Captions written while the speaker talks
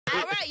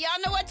right, y'all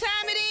know what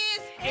time it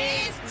is?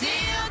 It's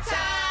deal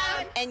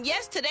time. And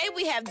yes, today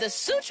we have the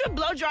Sutra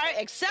Blow Dryer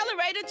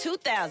Accelerator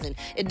 2000.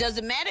 It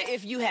doesn't matter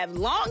if you have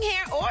long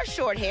hair or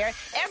short hair,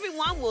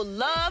 everyone will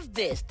love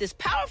this. This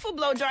powerful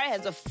blow dryer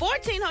has a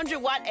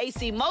 1400-watt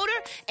AC motor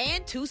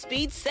and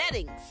 2-speed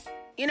settings.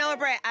 You know what,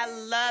 Brat? I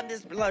love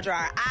this blow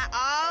dryer.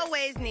 I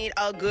always need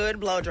a good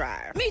blow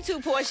dryer. Me too,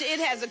 Porsha. It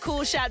has a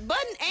cool shot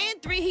button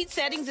and 3 heat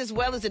settings as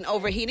well as an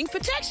overheating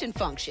protection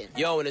function.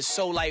 Yo, and it's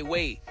so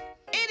lightweight.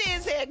 It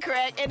is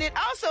Headkrack, and it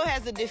also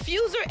has a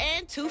diffuser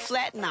and 2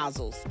 flat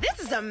nozzles. This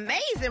is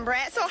amazing,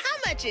 Brat. So how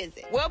much is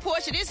it? Well,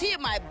 Porsha, this here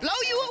might blow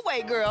you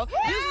away, girl. Wow.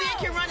 Usually it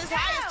can run as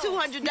high as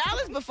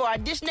 $200, but for our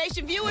Dish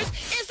Nation viewers,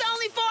 it's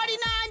only $49.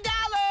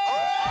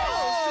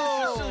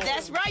 Oh.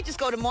 That's right. Just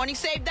go to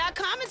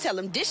morningsave.com and tell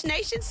them Dish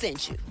Nation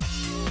sent you.